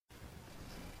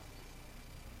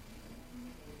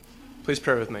Please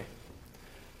pray with me.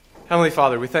 Heavenly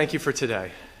Father, we thank you for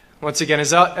today. Once again,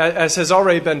 as has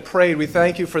already been prayed, we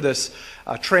thank you for this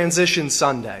transition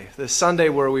Sunday, this Sunday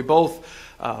where we both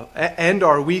end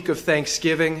our week of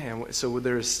Thanksgiving, and so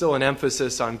there is still an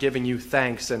emphasis on giving you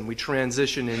thanks, and we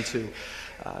transition into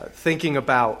thinking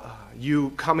about you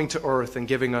coming to earth and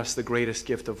giving us the greatest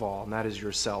gift of all, and that is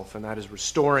yourself, and that is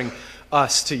restoring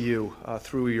us to you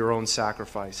through your own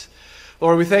sacrifice.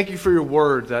 Lord, we thank you for your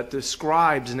word that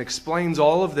describes and explains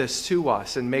all of this to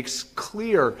us and makes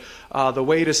clear the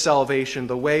way to salvation,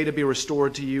 the way to be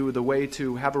restored to you, the way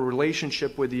to have a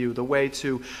relationship with you, the way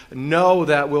to know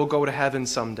that we'll go to heaven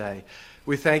someday.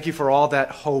 We thank you for all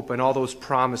that hope and all those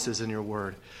promises in your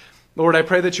word. Lord, I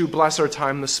pray that you bless our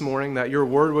time this morning, that your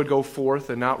word would go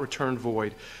forth and not return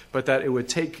void, but that it would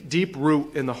take deep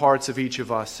root in the hearts of each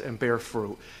of us and bear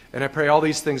fruit. And I pray all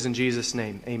these things in Jesus'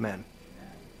 name. Amen.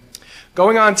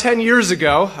 Going on 10 years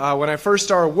ago, when I first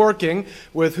started working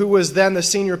with who was then the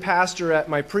senior pastor at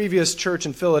my previous church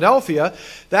in Philadelphia,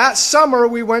 that summer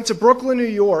we went to Brooklyn, New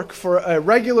York for a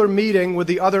regular meeting with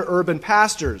the other urban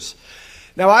pastors.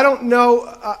 Now, I don't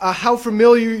know how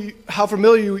familiar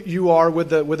you are with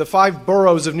the 5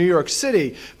 boroughs of New York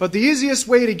City, but the easiest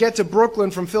way to get to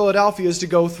Brooklyn from Philadelphia is to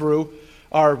go through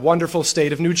our wonderful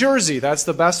state of New Jersey. That's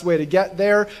the best way to get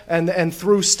there, and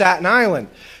through Staten Island.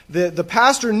 The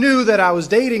pastor knew that I was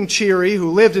dating Cheery,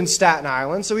 who lived in Staten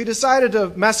Island, so he decided to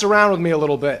mess around with me a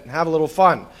little bit and have a little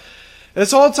fun.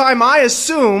 This whole time I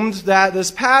assumed that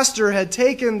this pastor had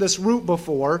taken this route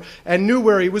before and knew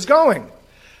where he was going.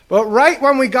 But right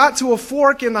when we got to a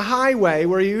fork in the highway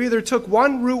where you either took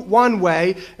one route one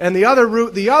way and the other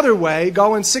route the other way,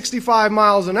 going 65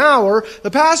 miles an hour,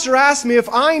 the pastor asked me if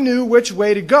I knew which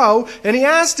way to go, and he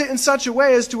asked it in such a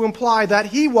way as to imply that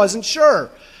he wasn't sure.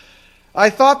 I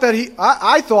thought that he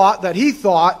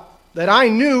thought that I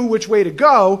knew which way to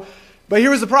go, but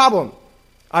here was the problem.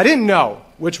 I didn't know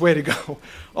which way to go.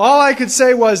 All I could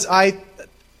say was, I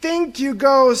think you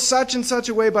go such and such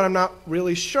a way, but I'm not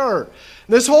really sure.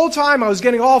 This whole time I was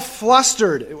getting all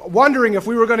flustered, wondering if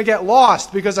we were going to get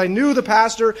lost, because I knew the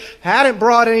pastor hadn't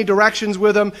brought any directions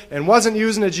with him and wasn't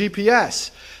using a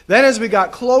GPS. Then as we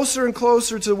got closer and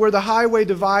closer to where the highway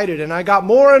divided, and I got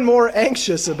more and more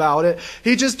anxious about it,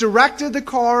 he just directed the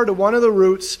car to one of the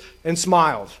routes and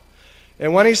smiled.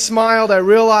 And when he smiled, I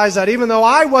realized that even though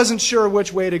I wasn't sure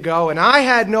which way to go, and I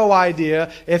had no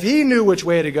idea if he knew which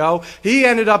way to go, he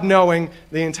ended up knowing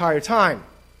the entire time.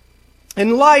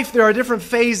 In life, there are different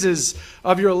phases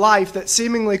of your life that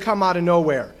seemingly come out of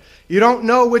nowhere. You don't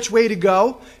know which way to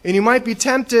go, and you might be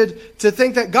tempted to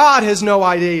think that God has no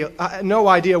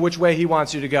idea which way he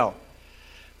wants you to go.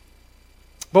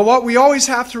 But what we always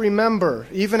have to remember,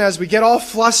 even as we get all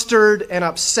flustered and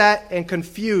upset and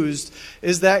confused,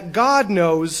 is that God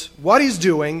knows what he's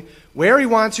doing, where he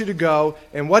wants you to go,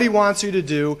 and what he wants you to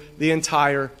do the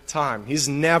entire time. He's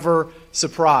never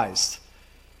surprised.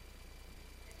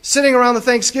 Sitting around the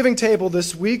Thanksgiving table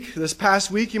this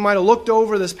past week, you might have looked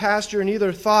over this past year and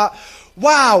either thought,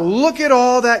 wow, look at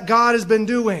all that God has been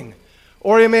doing.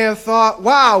 Or you may have thought,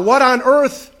 wow, what on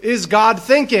earth is God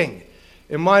thinking?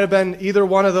 It might have been either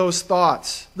one of those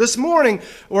thoughts. This morning,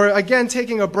 we're again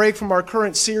taking a break from our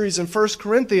current series in 1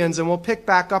 Corinthians, and we'll pick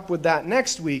back up with that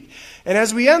next week. And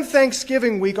as we end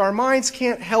Thanksgiving week, our minds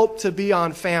can't help to be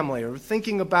on family or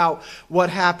thinking about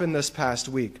what happened this past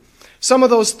week. Some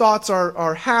of those thoughts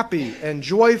are happy and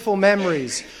joyful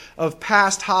memories of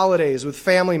past holidays with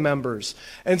family members.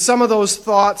 And some of those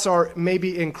thoughts are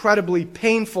maybe incredibly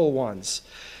painful ones.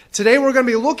 Today we're going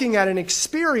to be looking at an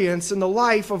experience in the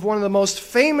life of one of the most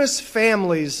famous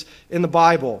families in the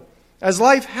Bible. As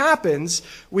life happens,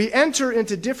 we enter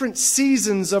into different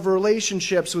seasons of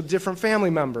relationships with different family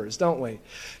members, don't we?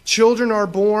 Children are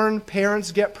born,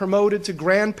 parents get promoted to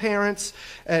grandparents,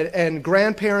 and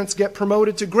grandparents get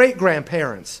promoted to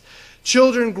great-grandparents.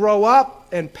 Children grow up,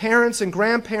 and parents and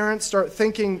grandparents start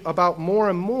thinking about more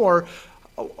and more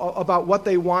about what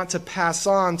they want to pass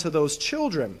on to those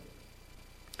children.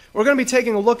 We're going to be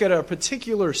taking a look at a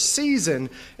particular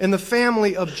season in the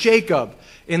family of Jacob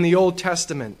in the Old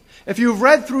Testament. If you've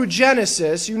read through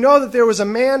Genesis, you know that there was a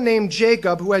man named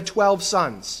Jacob who had 12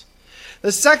 sons.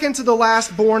 The second to the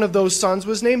last born of those sons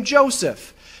was named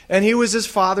Joseph, and he was his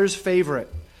father's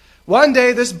favorite. One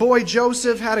day, this boy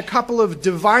Joseph had a couple of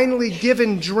divinely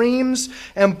given dreams,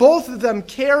 and both of them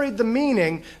carried the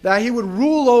meaning that he would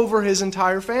rule over his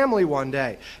entire family one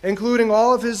day, including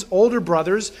all of his older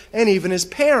brothers and even his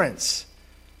parents.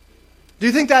 Do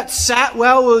you think that sat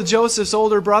well with Joseph's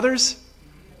older brothers?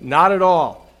 Not at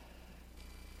all.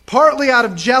 partly out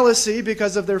of jealousy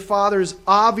because of their father's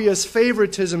obvious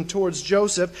favoritism towards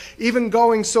Joseph, even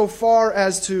going so far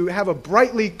as to have a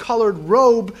brightly colored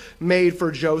robe made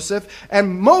for Joseph,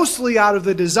 and mostly out of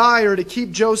the desire to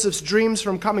keep Joseph's dreams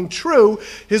from coming true,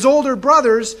 his older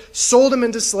brothers sold him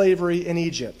into slavery in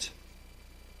Egypt.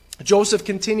 Joseph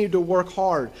continued to work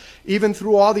hard, even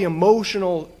through all the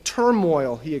emotional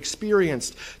turmoil he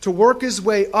experienced, to work his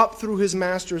way up through his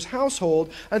master's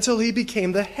household until he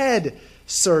became the head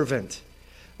servant.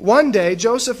 One day,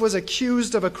 Joseph was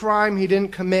accused of a crime he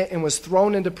didn't commit and was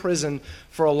thrown into prison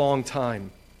for a long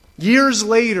time. Years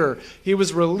later, he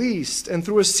was released, and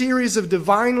through a series of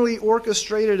divinely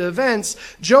orchestrated events,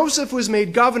 Joseph was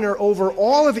made governor over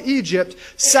all of Egypt,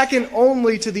 second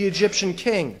only to the Egyptian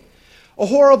king. A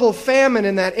horrible famine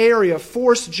in that area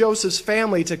forced Joseph's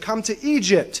family to come to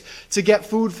Egypt to get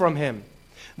food from him.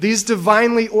 These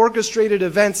divinely orchestrated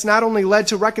events not only led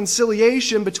to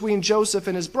reconciliation between Joseph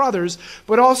and his brothers,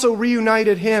 but also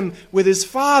reunited him with his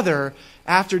father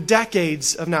after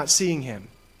decades of not seeing him.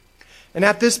 And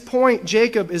at this point,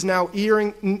 Jacob is now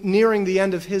nearing the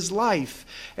end of his life,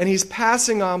 and he's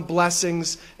passing on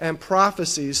blessings and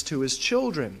prophecies to his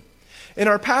children. In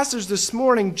our passage this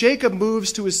morning, Jacob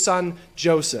moves to his son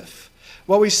Joseph.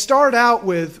 What we start out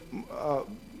with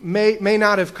may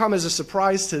not have come as a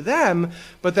surprise to them,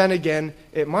 but then again,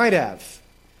 it might have.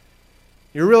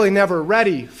 You're really never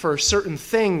ready for certain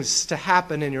things to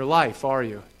happen in your life, are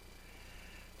you?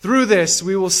 Through this,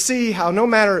 we will see how no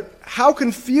matter how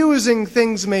confusing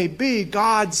things may be,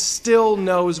 God still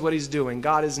knows what he's doing.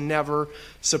 God is never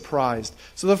surprised.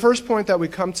 So the first point that we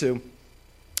come to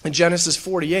in Genesis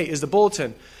 48 is the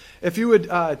bulletin. If you would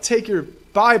take your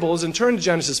Bibles and turn to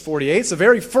Genesis 48, it's the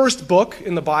very first book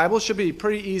in the Bible. It should be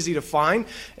pretty easy to find.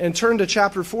 And turn to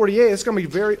chapter 48. It's going to be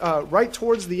very right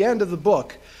towards the end of the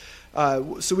book,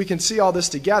 so we can see all this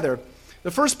together.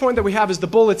 The first point that we have is the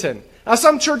bulletin. Now,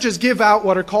 some churches give out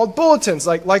what are called bulletins,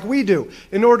 like we do,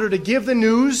 in order to give the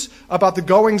news about the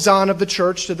goings-on of the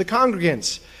church to the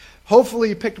congregants. Hopefully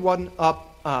you picked one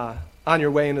up on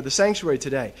your way into the sanctuary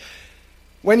today.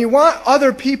 When you want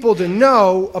other people to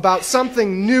know about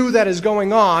something new that is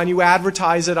going on, you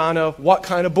advertise it on a what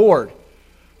kind of board?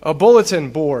 A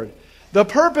bulletin board. The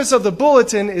purpose of the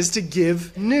bulletin is to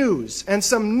give news. And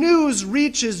some news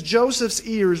reaches Joseph's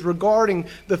ears regarding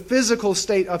the physical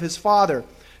state of his father.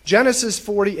 Genesis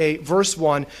 48, verse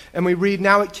 1, and we read,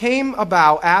 "Now it came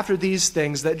about after these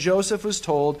things that Joseph was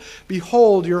told,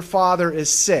 'Behold, your father is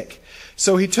sick.'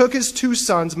 So he took his two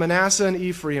sons, Manasseh and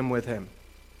Ephraim, with him."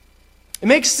 It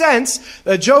makes sense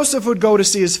that Joseph would go to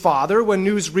see his father when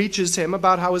news reaches him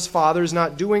about how his father is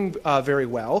not doing very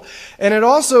well. And it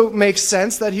also makes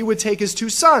sense that he would take his two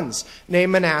sons,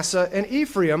 named Manasseh and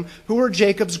Ephraim, who were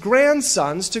Jacob's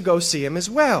grandsons, to go see him as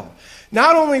well.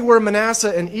 Not only were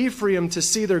Manasseh and Ephraim to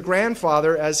see their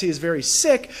grandfather as he is very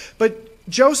sick, but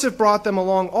Joseph brought them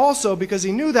along also because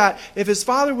he knew that if his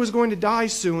father was going to die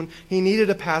soon, he needed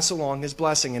to pass along his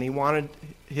blessing, and he wanted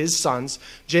his sons,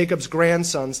 Jacob's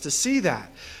grandsons, to see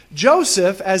that.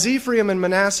 Joseph, as Ephraim and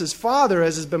Manasseh's father,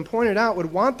 as has been pointed out,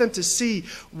 would want them to see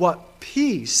what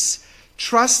peace,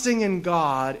 trusting in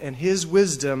God and his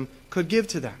wisdom, could give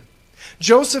to them.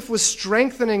 Joseph was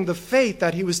strengthening the faith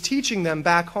that he was teaching them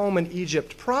back home in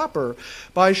Egypt proper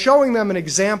by showing them an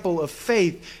example of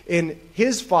faith in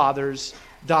his father's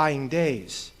dying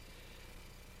days.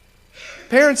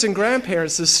 Parents and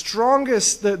grandparents,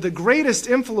 the greatest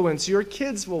influence your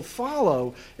kids will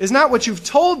follow is not what you've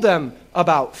told them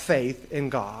about faith in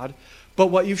God, but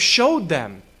what you've showed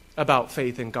them about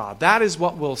faith in God. That is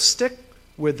what will stick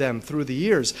with them through the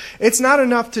years. It's not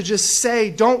enough to just say,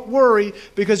 "Don't worry,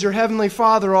 because your Heavenly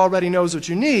Father already knows what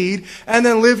you need," and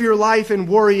then live your life in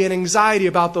worry and anxiety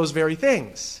about those very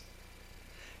things.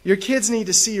 Your kids need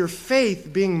to see your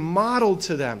faith being modeled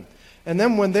to them. And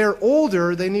then when they're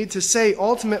older, they need to say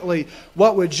ultimately,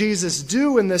 what would Jesus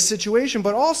do in this situation?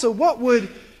 But also, what would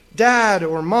dad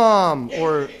or mom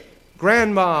or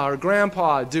grandma or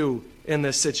grandpa do in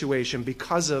this situation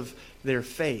because of their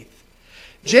faith?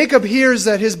 Jacob hears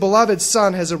that his beloved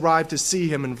son has arrived to see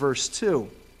him in verse 2.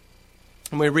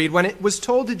 And we read, "When it was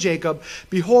told to Jacob,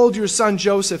 'Behold, your son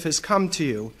Joseph has come to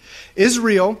you,'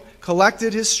 Israel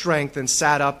collected his strength and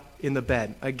sat up in the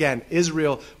bed." Again,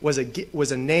 Israel was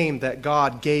a name that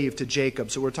God gave to Jacob,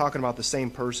 so we're talking about the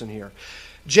same person here.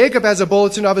 Jacob has a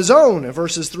bulletin of his own in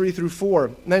verses 3 through 4.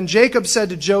 Then Jacob said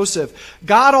to Joseph,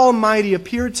 "God Almighty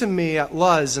appeared to me at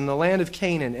Luz in the land of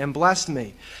Canaan and blessed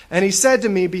me. And he said to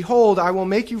me, 'Behold, I will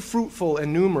make you fruitful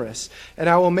and numerous, and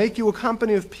I will make you a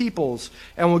company of peoples,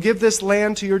 and will give this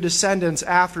land to your descendants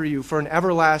after you for an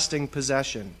everlasting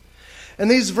possession.' In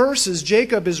these verses,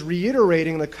 Jacob is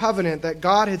reiterating the covenant that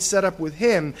God had set up with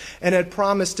him and had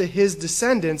promised to his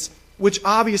descendants, which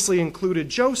obviously included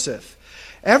Joseph.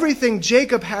 Everything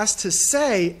Jacob has to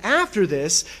say after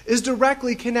this is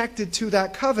directly connected to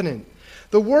that covenant.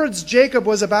 The words Jacob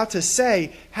was about to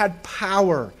say had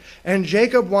power, and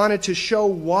Jacob wanted to show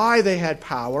why they had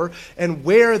power and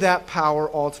where that power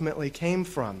ultimately came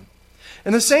from.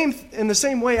 In the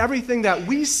same way, everything that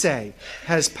we say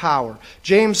has power.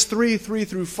 James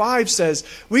 3:3-5 says,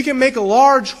 we can make a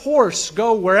large horse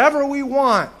go wherever we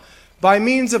want by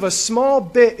means of a small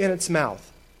bit in its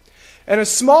mouth. And a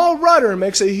small rudder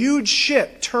makes a huge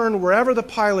ship turn wherever the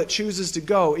pilot chooses to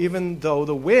go, even though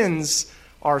the winds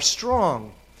are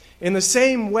strong. In the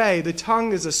same way, the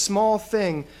tongue is a small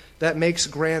thing that makes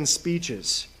grand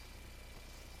speeches.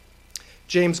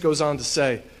 James goes on to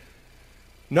say,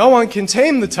 no one can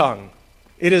tame the tongue.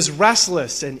 It is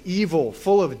restless and evil,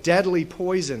 full of deadly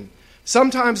poison.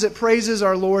 Sometimes it praises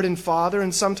our Lord and Father,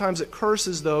 and sometimes it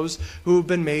curses those who have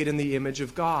been made in the image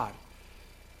of God.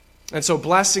 And so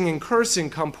blessing and cursing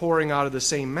come pouring out of the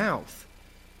same mouth.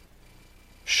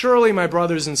 Surely, my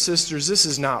brothers and sisters, this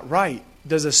is not right.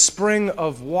 Does a spring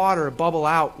of water bubble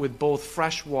out with both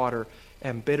fresh water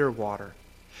and bitter water?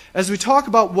 As we talk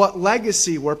about what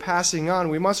legacy we're passing on,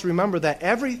 we must remember that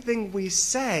everything we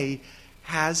say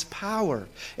has power.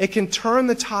 It can turn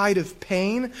the tide of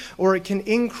pain, or it can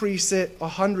increase it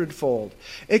 100-fold.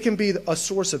 It can be a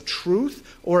source of truth,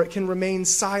 or it can remain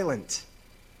silent.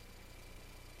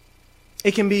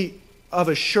 It can be of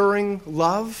assuring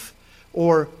love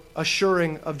or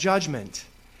assuring of judgment.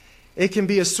 It can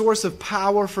be a source of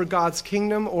power for God's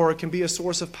kingdom, or it can be a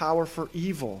source of power for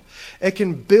evil. It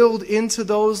can build into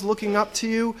those looking up to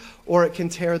you, or it can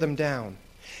tear them down.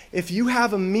 If you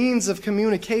have a means of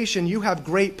communication, you have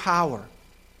great power.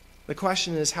 The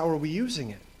question is, how are we using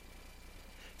it?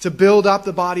 To build up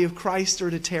the body of Christ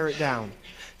or to tear it down?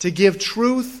 To give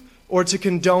truth or to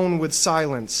condone with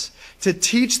silence? To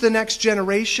teach the next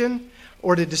generation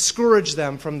or to discourage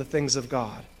them from the things of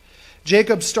God?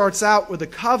 Jacob starts out with a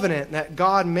covenant that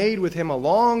God made with him a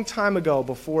long time ago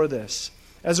before this,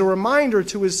 as a reminder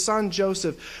to his son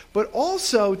Joseph, but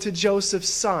also to Joseph's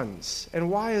sons.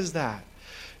 And why is that?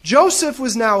 Joseph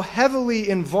was now heavily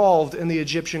involved in the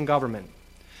Egyptian government.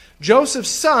 Joseph's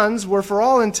sons were, for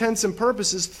all intents and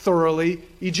purposes, thoroughly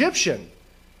Egyptian.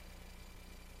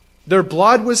 Their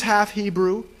blood was half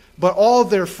Hebrew, but all of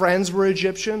their friends were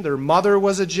Egyptian. Their mother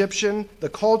was Egyptian. The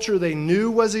culture they knew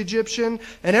was Egyptian.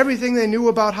 And everything they knew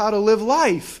about how to live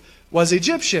life was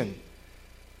Egyptian.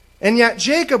 And yet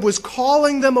Jacob was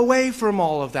calling them away from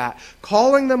all of that,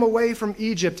 calling them away from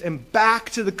Egypt and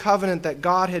back to the covenant that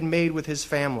God had made with his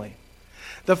family.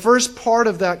 The first part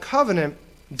of that covenant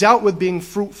dealt with being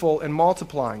fruitful and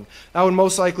multiplying. That would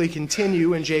most likely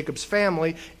continue in Jacob's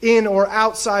family, in or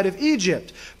outside of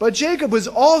Egypt. But Jacob was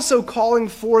also calling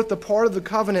forth the part of the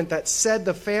covenant that said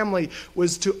the family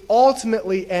was to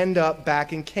ultimately end up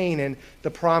back in Canaan,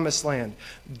 the promised land.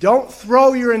 Don't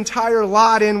throw your entire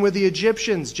lot in with the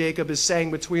Egyptians, Jacob is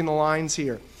saying between the lines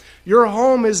here. Your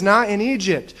home is not in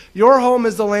Egypt. Your home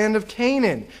is the land of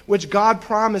Canaan, which God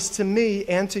promised to me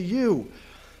and to you.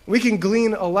 We can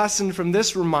glean a lesson from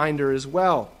this reminder as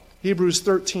well. Hebrews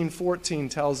 13:14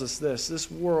 tells us this. This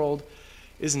world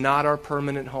is not our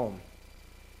permanent home.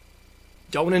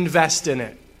 Don't invest in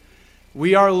it.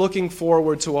 We are looking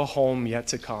forward to a home yet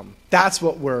to come. That's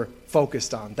what we're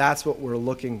focused on. That's what we're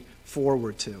looking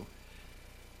forward to.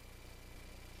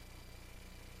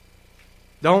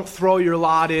 Don't throw your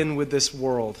lot in with this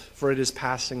world, for it is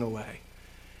passing away.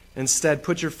 Instead,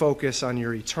 put your focus on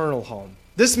your eternal home.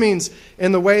 This means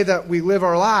in the way that we live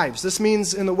our lives. This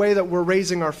means in the way that we're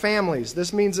raising our families.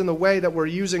 This means in the way that we're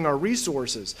using our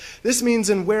resources. This means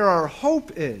in where our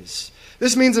hope is.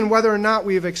 This means in whether or not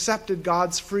we have accepted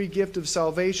God's free gift of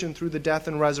salvation through the death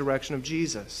and resurrection of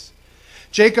Jesus.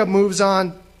 Jacob moves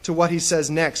on to what he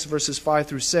says next, verses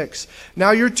 5-6.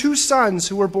 Now your 2 sons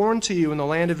who were born to you in the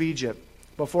land of Egypt,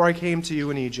 before I came to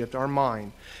you in Egypt, are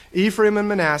mine. Ephraim and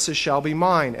Manasseh shall be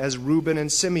mine, as Reuben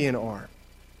and Simeon are.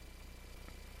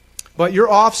 But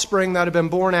your offspring that have been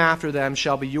born after them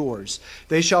shall be yours.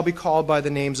 They shall be called by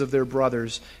the names of their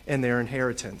brothers and their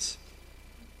inheritance.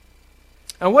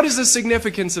 And what is the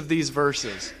significance of these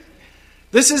verses?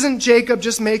 This isn't Jacob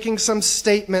just making some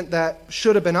statement that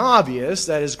should have been obvious,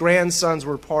 that his grandsons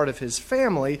were part of his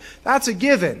family. That's a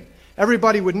given.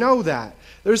 Everybody would know that.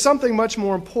 There's something much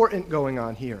more important going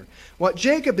on here. What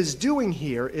Jacob is doing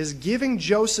here is giving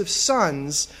Joseph's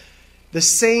sons the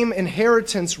same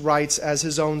inheritance rights as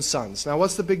his own sons. Now,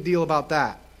 what's the big deal about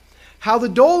that? How the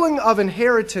doling of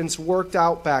inheritance worked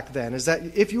out back then is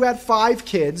that if you had 5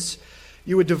 kids,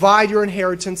 you would divide your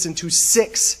inheritance into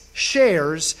 6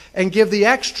 shares and give the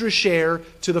extra share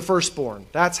to the firstborn.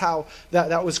 That's how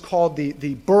that was called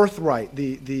the birthright,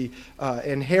 the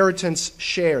inheritance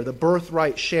share, the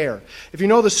birthright share. If you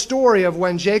know the story of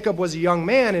when Jacob was a young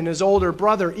man and his older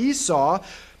brother Esau,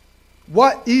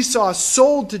 what Esau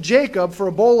sold to Jacob for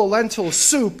a bowl of lentil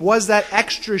soup was that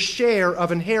extra share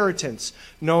of inheritance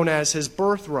known as his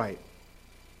birthright.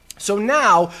 So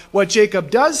now, what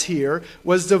Jacob does here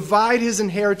was divide his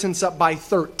inheritance up by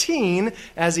 13,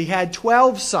 as he had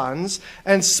 12 sons,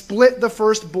 and split the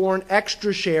firstborn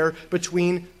extra share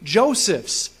between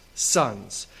Joseph's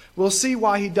sons. We'll see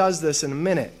why he does this in a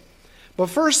minute.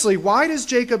 But firstly, why does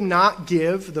Jacob not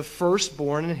give the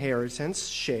firstborn inheritance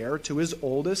share to his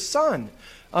oldest son,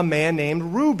 a man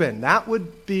named Reuben? That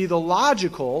would be the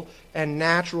logical and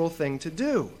natural thing to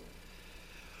do.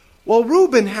 Well,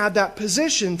 Reuben had that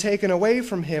position taken away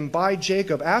from him by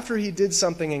Jacob after he did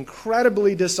something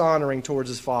incredibly dishonoring towards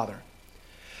his father.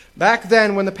 Back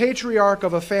then, when the patriarch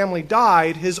of a family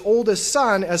died, his oldest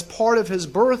son, as part of his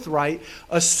birthright,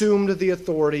 assumed the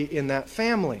authority in that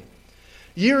family.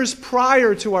 Years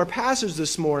prior to our passage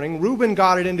this morning, Reuben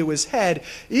got it into his head,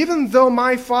 even though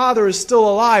my father is still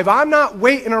alive, I'm not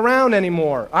waiting around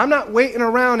anymore. I'm not waiting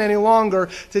around any longer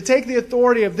to take the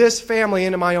authority of this family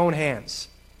into my own hands.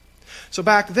 So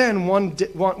back then,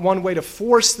 one way to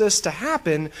force this to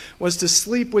happen was to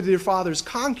sleep with your father's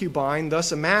concubine,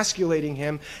 thus emasculating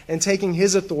him and taking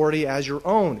his authority as your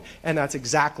own. And that's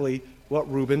exactly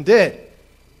what Reuben did.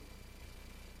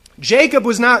 Jacob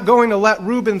was not going to let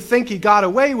Reuben think he got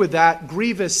away with that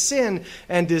grievous sin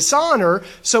and dishonor,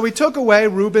 so he took away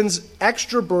Reuben's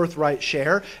extra birthright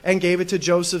share and gave it to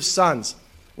Joseph's sons.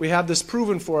 We have this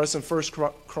proven for us in 1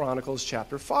 Chronicles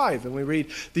chapter 5. And we read,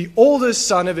 the oldest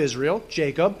son of Israel,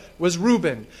 Jacob, was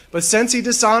Reuben. But since he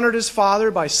dishonored his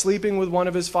father by sleeping with one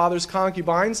of his father's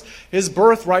concubines, his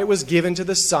birthright was given to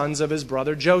the sons of his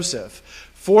brother Joseph.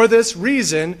 For this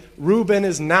reason, Reuben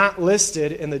is not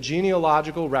listed in the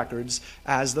genealogical records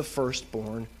as the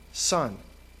firstborn son.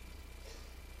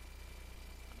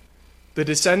 The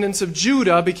descendants of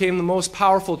Judah became the most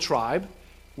powerful tribe,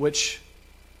 which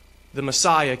the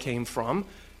Messiah came from,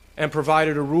 and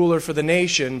provided a ruler for the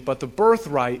nation, but the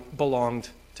birthright belonged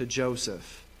to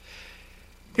Joseph.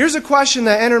 Here's a question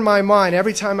that entered my mind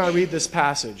every time I read this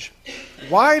passage.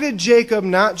 Why did Jacob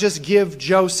not just give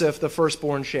Joseph the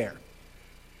firstborn share?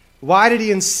 Why did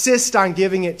he insist on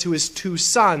giving it to his 2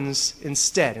 sons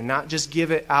instead, and not just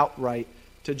give it outright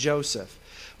to Joseph?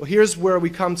 Well, here's where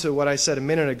we come to what I said a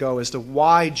minute ago as to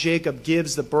why Jacob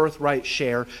gives the birthright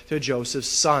share to Joseph's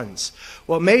sons.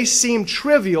 What may seem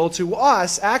trivial to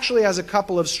us actually has a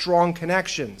couple of strong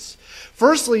connections.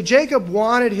 Firstly, Jacob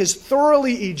wanted his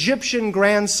thoroughly Egyptian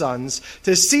grandsons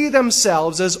to see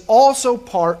themselves as also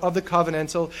part of the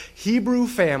covenantal Hebrew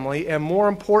family, and more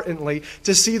importantly,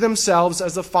 to see themselves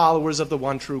as the followers of the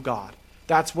one true God.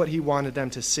 That's what he wanted them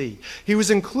to see. He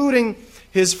was including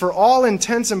his, for all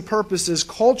intents and purposes,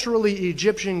 culturally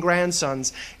Egyptian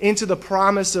grandsons into the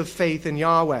promise of faith in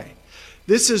Yahweh.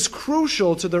 This is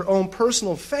crucial to their own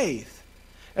personal faith,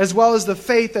 as well as the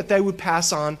faith that they would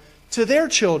pass on to their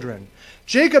children.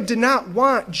 Jacob did not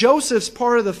want Joseph's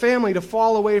part of the family to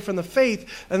fall away from the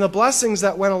faith and the blessings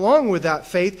that went along with that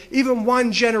faith, even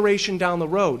one generation down the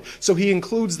road. So he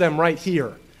includes them right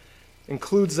here,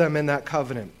 includes them in that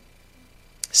covenant.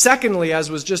 Secondly,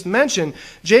 as was just mentioned,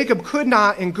 Jacob could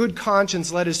not in good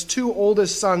conscience let his 2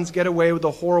 oldest sons get away with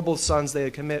the horrible sins they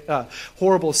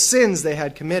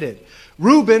had committed.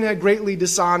 Reuben had greatly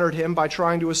dishonored him by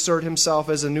trying to assert himself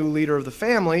as a new leader of the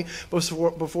family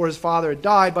before his father had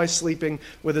died by sleeping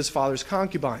with his father's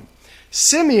concubine.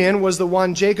 Simeon was the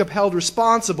one Jacob held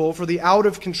responsible for the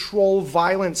out-of-control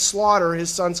violent slaughter his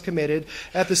sons committed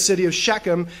at the city of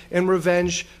Shechem in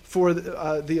revenge for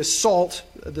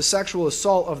the sexual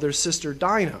assault of their sister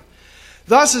Dinah.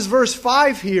 Thus, as verse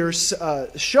 5 here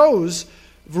shows,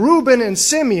 Reuben and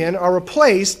Simeon are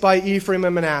replaced by Ephraim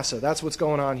and Manasseh. That's what's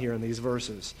going on here in these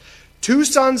verses. 2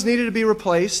 sons needed to be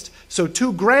replaced, so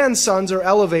 2 grandsons are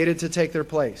elevated to take their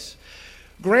place.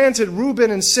 Granted,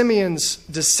 Reuben and Simeon's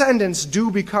descendants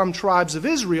do become tribes of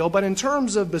Israel, but in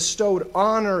terms of bestowed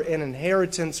honor and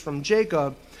inheritance from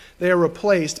Jacob, they are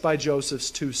replaced by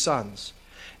Joseph's 2 sons.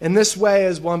 In this way,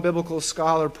 as one biblical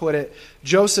scholar put it,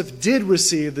 Joseph did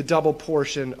receive the double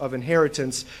portion of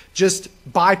inheritance, just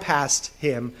bypassed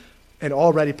him and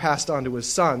already passed on to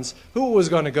his sons, who it was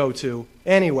going to go to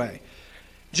anyway.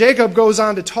 Jacob goes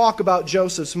on to talk about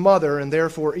Joseph's mother, and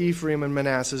therefore Ephraim and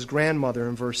Manasseh's grandmother,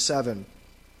 in verse 7.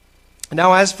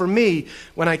 Now as for me,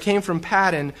 when I came from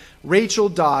Paddan, Rachel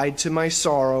died to my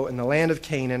sorrow in the land of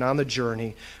Canaan on the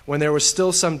journey, when there was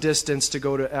still some distance to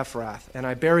go to Ephrath. And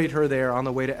I buried her there on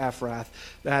the way to Ephrath,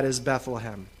 that is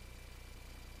Bethlehem.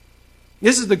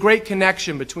 This is the great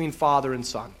connection between father and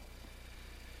son.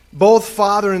 Both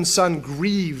father and son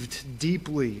grieved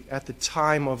deeply at the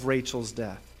time of Rachel's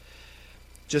death,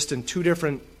 just in two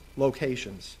different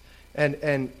locations.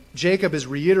 And Jacob is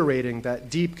reiterating that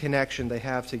deep connection they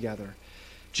have together.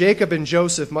 Jacob and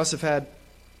Joseph must have had,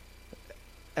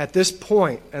 at this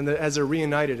point, and as they're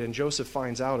reunited, and Joseph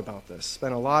finds out about this,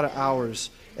 spent a lot of hours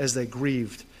as they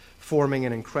grieved, forming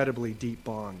an incredibly deep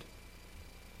bond.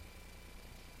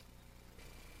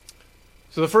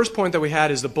 So the first point that we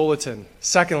had is the bulletin.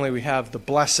 Secondly, we have the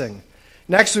blessing.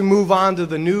 Next, we move on to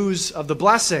the news of the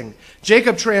blessing.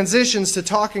 Jacob transitions to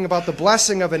talking about the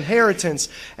blessing of inheritance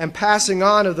and passing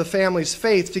on of the family's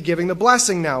faith to giving the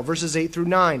blessing now, verses 8 through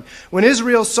 9. When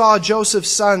Israel saw Joseph's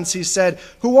sons, he said,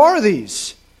 "Who are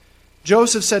these?"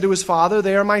 Joseph said to his father,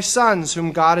 "They are my sons,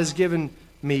 whom God has given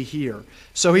me here."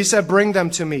 So he said, "Bring them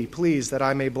to me, please, that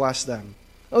I may bless them."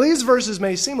 Well, these verses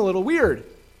may seem a little weird,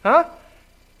 huh?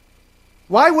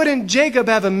 Why wouldn't Jacob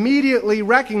have immediately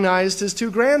recognized his two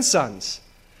grandsons?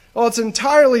 Well, it's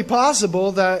entirely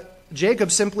possible that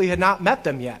Jacob simply had not met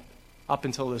them yet up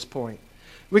until this point.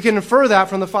 We can infer that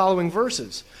from the following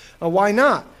verses. Why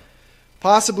not?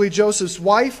 Possibly Joseph's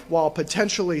wife, while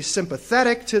potentially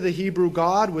sympathetic to the Hebrew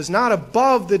God, was not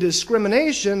above the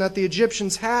discrimination that the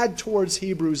Egyptians had towards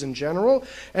Hebrews in general,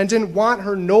 and didn't want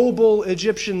her noble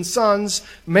Egyptian sons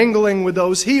mingling with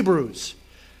those Hebrews.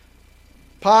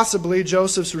 Possibly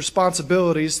Joseph's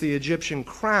responsibilities to the Egyptian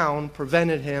crown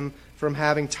prevented him from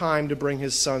having time to bring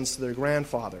his sons to their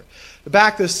grandfather. To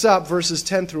back this up, verses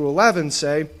 10 through 11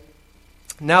 say,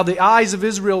 "Now the eyes of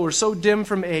Israel were so dim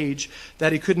from age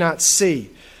that he could not see.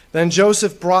 Then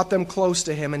Joseph brought them close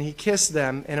to him, and he kissed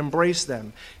them and embraced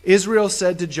them. Israel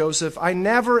said to Joseph, 'I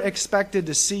never expected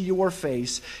to see your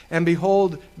face, and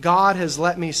behold, God has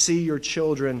let me see your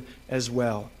children as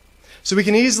well.'" So we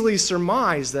can easily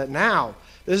surmise that now,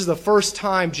 this is the first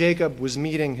time Jacob was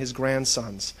meeting his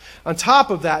grandsons. On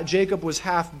top of that, Jacob was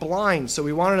half blind, so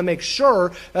he wanted to make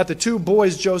sure that the two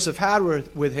boys Joseph had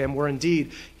with him were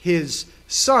indeed his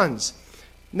sons.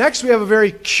 Next, we have a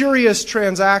very curious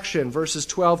transaction, verses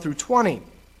 12 through 20.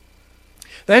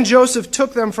 Then Joseph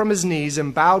took them from his knees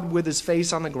and bowed with his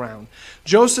face on the ground.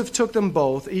 Joseph took them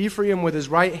both, Ephraim with his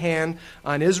right hand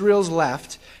on Israel's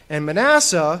left, and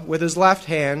Manasseh with his left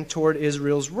hand toward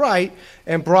Israel's right,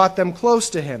 and brought them close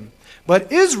to him.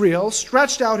 But Israel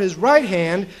stretched out his right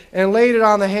hand and laid it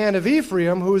on the hand of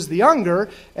Ephraim, who is the younger,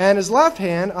 and his left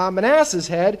hand on Manasseh's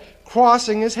head,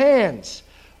 crossing his hands.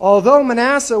 Although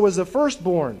Manasseh was the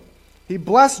firstborn, he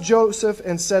blessed Joseph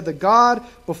and said, "The God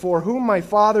before whom my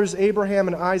fathers Abraham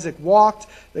and Isaac walked,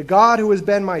 the God who has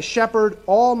been my shepherd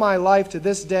all my life to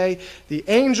this day, the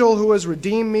angel who has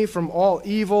redeemed me from all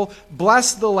evil,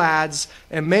 bless the lads,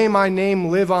 and may my name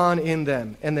live on in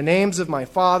them, and the names of my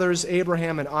fathers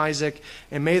Abraham and Isaac,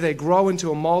 and may they grow into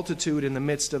a multitude in the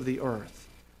midst of the earth."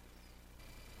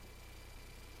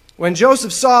 When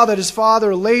Joseph saw that his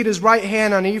father laid his right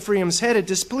hand on Ephraim's head, it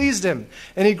displeased him,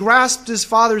 and he grasped his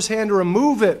father's hand to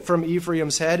remove it from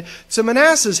Ephraim's head to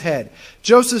Manasseh's head.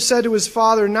 Joseph said to his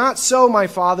father, "Not so, my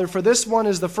father, for this one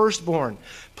is the firstborn.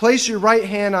 Place your right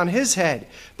hand on his head."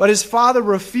 But his father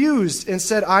refused and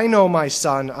said, "I know, my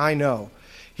son, I know.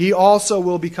 He also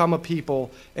will become a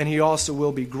people, and he also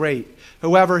will be great.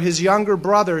 However, his younger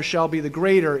brother shall be the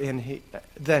greater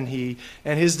than he,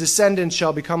 and his descendants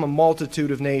shall become a multitude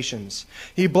of nations."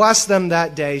 He blessed them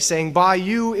that day, saying, "By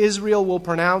you Israel will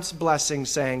pronounce blessing,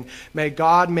 saying, 'May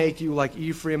God make you like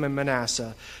Ephraim and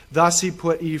Manasseh.' Thus he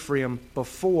put Ephraim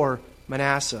before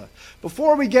Manasseh."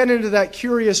 Before we get into that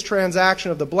curious transaction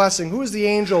of the blessing, who is the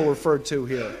angel referred to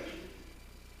here?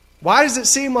 Why does it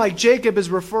seem like Jacob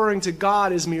is referring to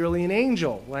God as merely an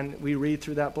angel when we read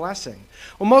through that blessing?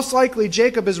 Well, most likely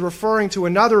Jacob is referring to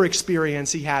another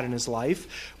experience he had in his life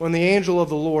when the angel of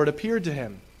the Lord appeared to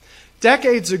him.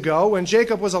 Decades ago, when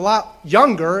Jacob was a lot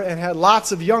younger and had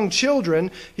lots of young children,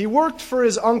 he worked for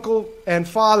his uncle and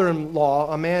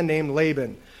father-in-law, a man named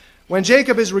Laban. When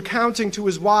Jacob is recounting to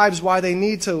his wives why they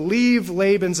need to leave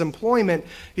Laban's employment,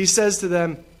 he says to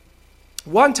them,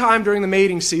 "One time during the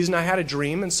mating season, I had a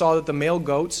dream and saw that the male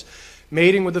goats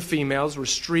mating with the females were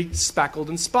streaked, speckled,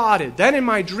 and spotted. Then in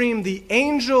my dream, the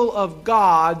angel of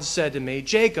God said to me,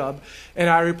 'Jacob,' and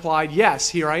I replied, 'Yes,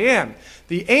 here I am.'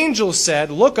 The angel said,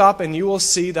 'Look up and you will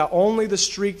see that only the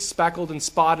streaked, speckled, and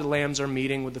spotted lambs are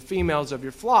meeting with the females of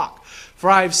your flock, for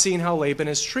I have seen how Laban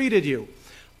has treated you.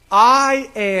 I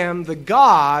am the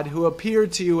God who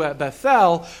appeared to you at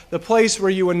Bethel, the place where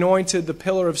you anointed the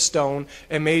pillar of stone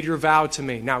and made your vow to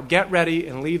me. Now get ready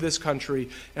and leave this country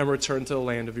and return to the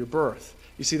land of your birth.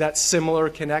 You see that similar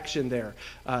connection there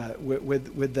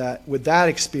with that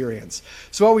experience.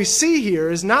 So what we see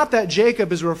here is not that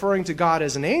Jacob is referring to God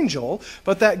as an angel,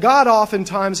 but that God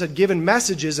oftentimes had given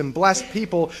messages and blessed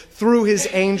people through his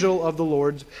angel of the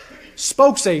Lord,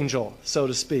 spokesangel, so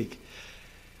to speak.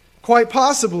 Quite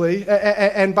possibly,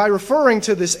 and by referring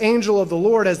to this angel of the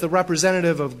Lord as the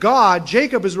representative of God,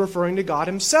 Jacob is referring to God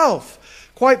himself.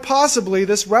 Quite possibly,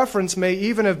 this reference may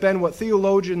even have been what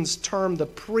theologians term the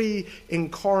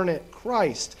pre-incarnate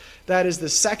Christ. That is, the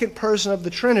second person of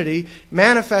the Trinity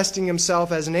manifesting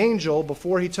himself as an angel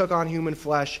before he took on human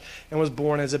flesh and was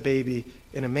born as a baby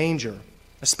in a manger.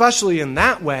 Especially in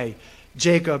that way,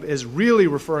 Jacob is really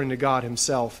referring to God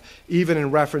himself, even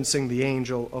in referencing the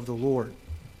angel of the Lord.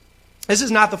 This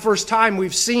is not the first time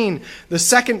we've seen the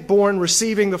second-born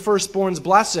receiving the firstborn's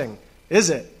blessing,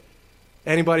 is it?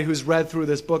 Anybody who's read through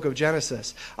this book of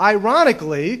Genesis.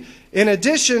 Ironically, in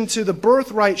addition to the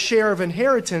birthright share of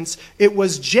inheritance, it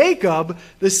was Jacob,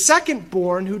 the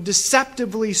second-born, who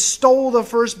deceptively stole the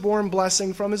firstborn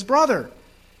blessing from his brother.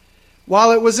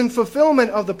 While it was in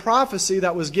fulfillment of the prophecy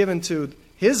that was given to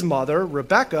his mother,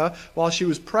 Rebekah, while she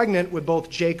was pregnant with both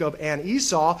Jacob and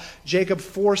Esau, Jacob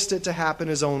forced it to happen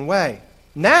his own way.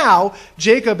 Now,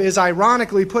 Jacob is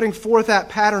ironically putting forth that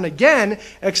pattern again,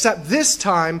 except this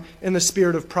time in the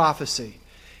spirit of prophecy.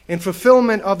 In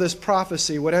fulfillment of this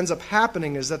prophecy, what ends up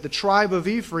happening is that the tribe of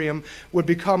Ephraim would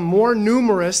become more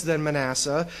numerous than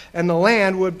Manasseh, and the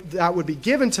land that would be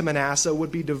given to Manasseh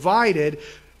would be divided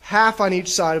half on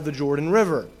each side of the Jordan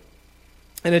River.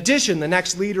 In addition, the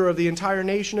next leader of the entire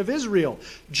nation of Israel,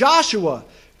 Joshua,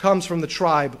 comes from the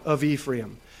tribe of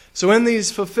Ephraim. So in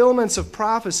these fulfillments of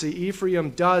prophecy,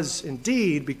 Ephraim does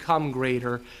indeed become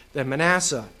greater than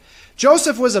Manasseh.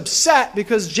 Joseph was upset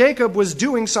because Jacob was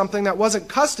doing something that wasn't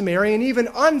customary and even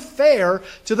unfair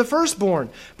to the firstborn.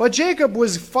 But Jacob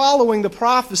was following the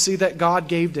prophecy that God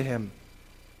gave to him.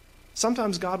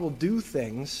 Sometimes God will do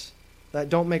things that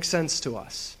don't make sense to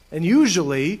us. And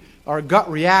usually, our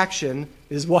gut reaction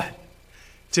is what?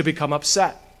 To become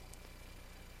upset.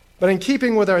 But in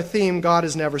keeping with our theme, God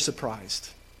is never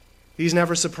surprised. He's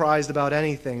never surprised about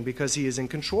anything because he is in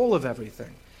control of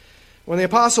everything. When the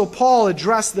Apostle Paul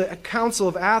addressed the Council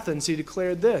of Athens, he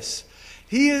declared this.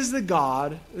 He is the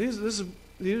God, these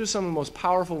are some of the most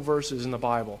powerful verses in the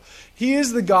Bible. He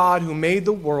is the God who made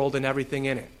the world and everything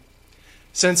in it.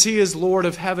 Since he is Lord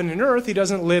of heaven and earth, he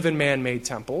doesn't live in man-made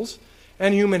temples,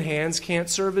 and human hands can't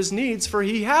serve his needs, for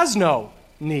he has no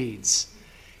needs.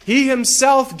 He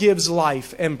himself gives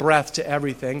life and breath to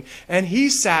everything, and he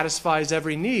satisfies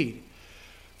every need.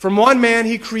 From one man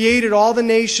he created all the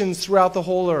nations throughout the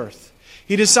whole earth.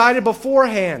 He decided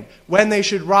beforehand when they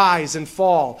should rise and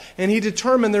fall, and he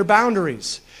determined their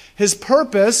boundaries. His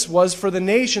purpose was for the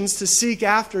nations to seek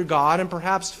after God and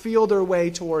perhaps feel their way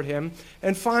toward him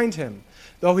and find him,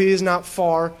 though he is not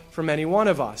far from any one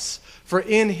of us. For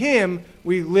in him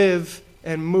we live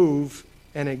and move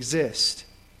and exist.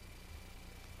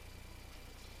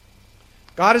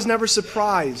 God is never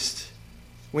surprised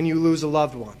when you lose a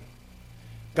loved one.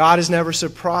 God is never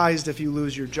surprised if you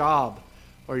lose your job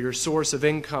or your source of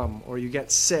income or you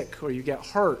get sick or you get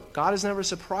hurt. God is never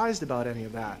surprised about any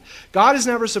of that. God is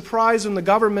never surprised when the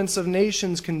governments of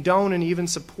nations condone and even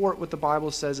support what the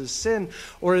Bible says is sin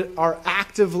or are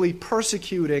actively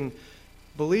persecuting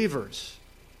believers.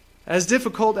 As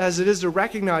difficult as it is to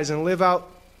recognize and live out,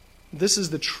 this is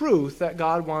the truth that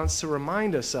God wants to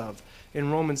remind us of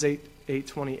in Romans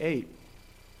 8:28.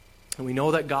 And we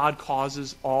know that God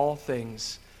causes all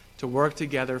things to work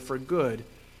together for good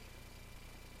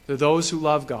to those who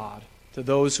love God, to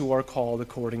those who are called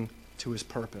according to his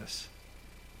purpose.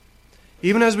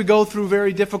 Even as we go through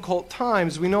very difficult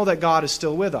times, we know that God is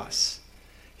still with us.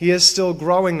 He is still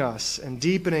growing us and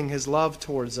deepening his love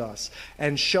towards us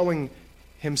and showing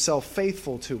himself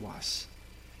faithful to us.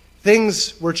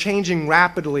 Things were changing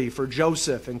rapidly for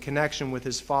Joseph in connection with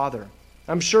his father.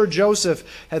 I'm sure Joseph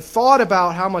had thought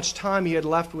about how much time he had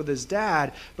left with his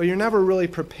dad, but you're never really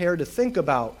prepared to think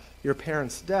about your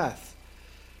parents' death.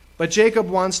 But Jacob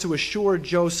wants to assure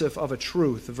Joseph of a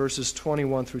truth, verses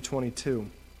 21 through 22.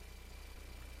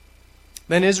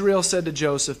 Then Israel said to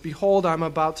Joseph, "Behold, I'm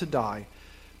about to die,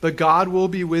 but God will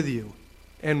be with you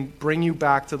and bring you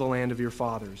back to the land of your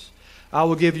fathers. I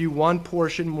will give you one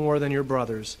portion more than your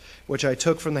brothers, which I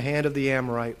took from the hand of the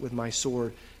Amorite with my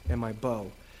sword and my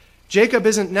bow." Jacob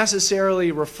isn't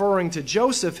necessarily referring to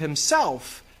Joseph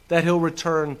himself that he'll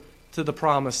return to the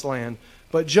promised land,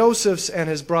 but Joseph's and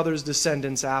his brothers'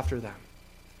 descendants after them.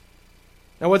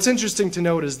 Now what's interesting to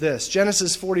note is this.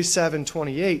 Genesis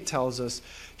 47:28 tells us,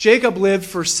 Jacob lived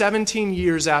for 17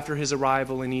 years after his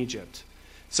arrival in Egypt.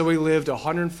 So he lived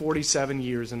 147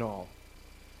 years in all.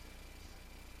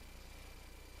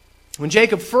 When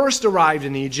Jacob first arrived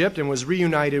in Egypt and was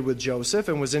reunited with Joseph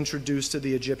and was introduced to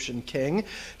the Egyptian king,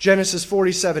 Genesis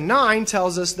 47:9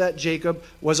 tells us that Jacob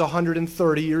was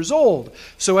 130 years old.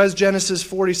 So as Genesis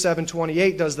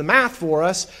 47:28 does the math for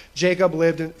us, Jacob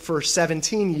lived for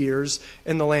 17 years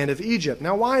in the land of Egypt.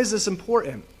 Now why is this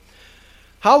important?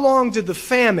 How long did the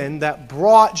famine that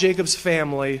brought Jacob's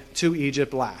family to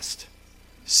Egypt last?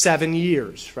 7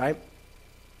 years, right?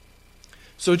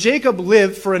 So Jacob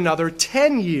lived for another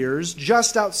 10 years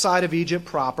just outside of Egypt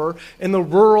proper in the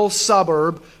rural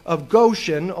suburb of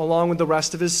Goshen along with the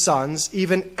rest of his sons,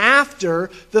 even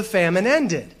after the famine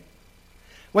ended.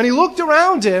 When he looked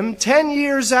around him 10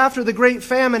 years after the great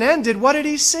famine ended, what did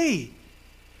he see?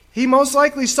 He most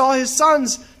likely saw his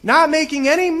sons not making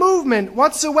any movement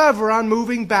whatsoever on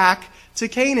moving back to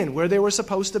Canaan, where they were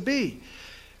supposed to be.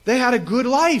 They had a good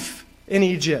life in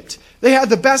Egypt. They had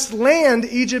the best land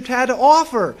Egypt had to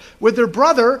offer, with their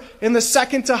brother in the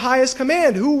second to highest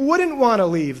command. Who wouldn't want to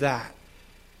leave that?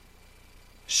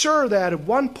 Sure, they had at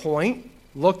one point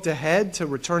looked ahead to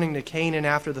returning to Canaan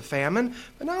after the famine,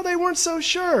 but now they weren't so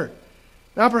sure.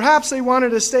 Now perhaps they wanted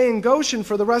to stay in Goshen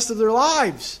for the rest of their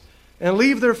lives and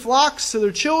leave their flocks to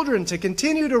their children to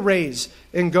continue to raise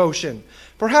in Goshen.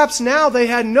 Perhaps now they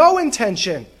had no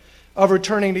intention of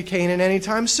returning to Canaan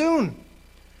anytime soon.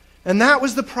 And that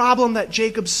was the problem that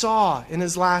Jacob saw in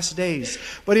his last days.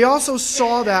 But he also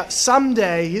saw that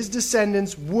someday his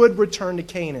descendants would return to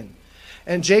Canaan.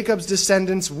 And Jacob's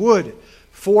descendants would,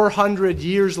 400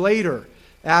 years later,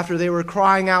 after they were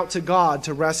crying out to God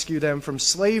to rescue them from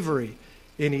slavery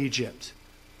in Egypt.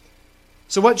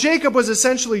 So what Jacob was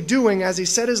essentially doing as he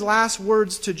said his last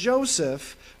words to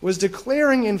Joseph was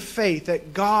declaring in faith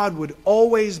that God would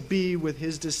always be with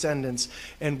his descendants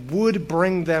and would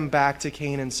bring them back to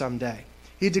Canaan someday.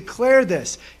 He declared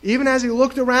this even as he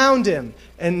looked around him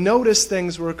and noticed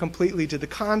things were completely to the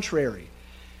contrary.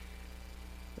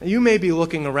 Now, you may be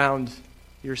looking around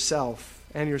yourself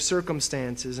and your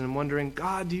circumstances and wondering,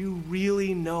 God, do you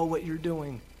really know what you're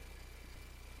doing?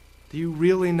 Do you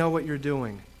really know what you're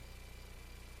doing?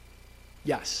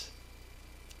 Yes.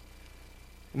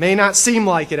 It may not seem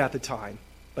like it at the time,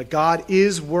 but God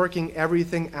is working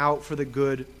everything out for the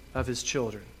good of his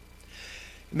children.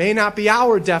 It may not be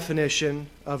our definition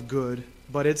of good,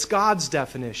 but it's God's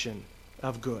definition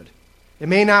of good. It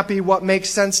may not be what makes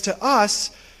sense to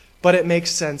us, but it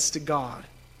makes sense to God.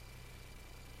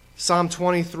 Psalm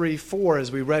 23:4,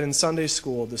 as we read in Sunday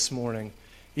school this morning,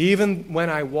 even when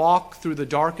I walk through the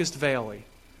darkest valley,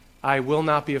 I will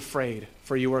not be afraid,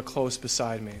 for you are close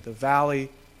beside me. The valley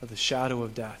of the shadow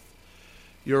of death.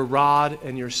 Your rod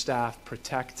and your staff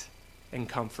protect and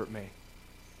comfort me.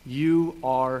 You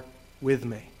are with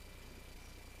me.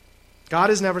 God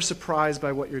is never surprised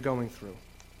by what you're going through.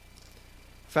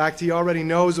 In fact, he already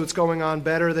knows what's going on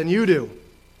better than you do.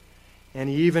 And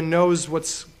he even knows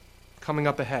what's coming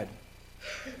up ahead.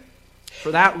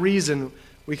 For that reason,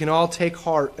 we can all take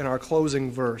heart in our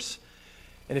closing verse.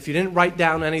 And if you didn't write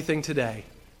down anything today,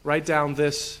 write down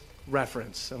this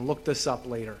reference and look this up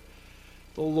later.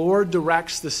 The Lord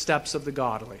directs the steps of the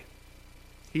godly.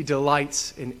 He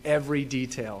delights in every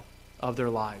detail of their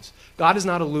lives. God is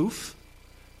not aloof.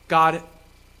 God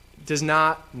does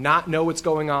not know what's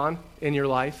going on in your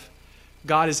life.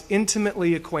 God is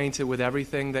intimately acquainted with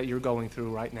everything that you're going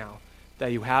through right now,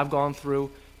 that you have gone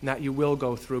through and that you will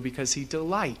go through, because he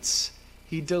delights.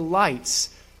 He delights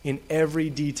in every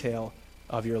detail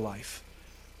of your life.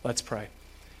 Let's pray.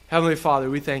 Heavenly Father,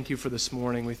 we thank you for this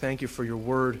morning. We thank you for your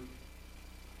word.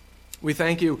 We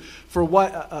thank you for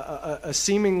what a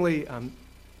seemingly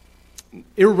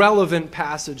irrelevant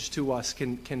passage to us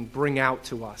can bring out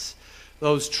to us.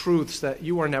 Those truths that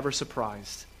you are never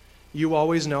surprised. You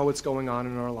always know what's going on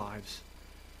in our lives.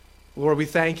 Lord, we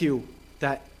thank you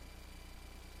that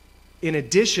in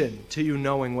addition to you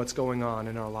knowing what's going on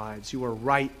in our lives, you are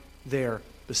right there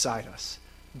beside us,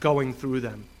 going through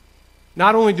them.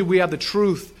 Not only do we have the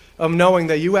truth of knowing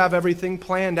that you have everything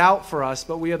planned out for us,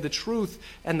 but we have the truth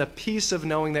and the peace of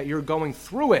knowing that you're going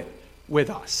through it with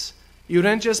us. You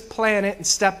didn't just plan it and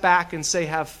step back and say,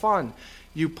 have fun.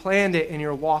 You planned it and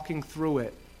you're walking through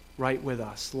it right with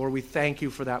us. Lord, we thank you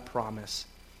for that promise.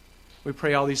 We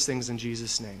pray all these things in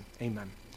Jesus' name. Amen.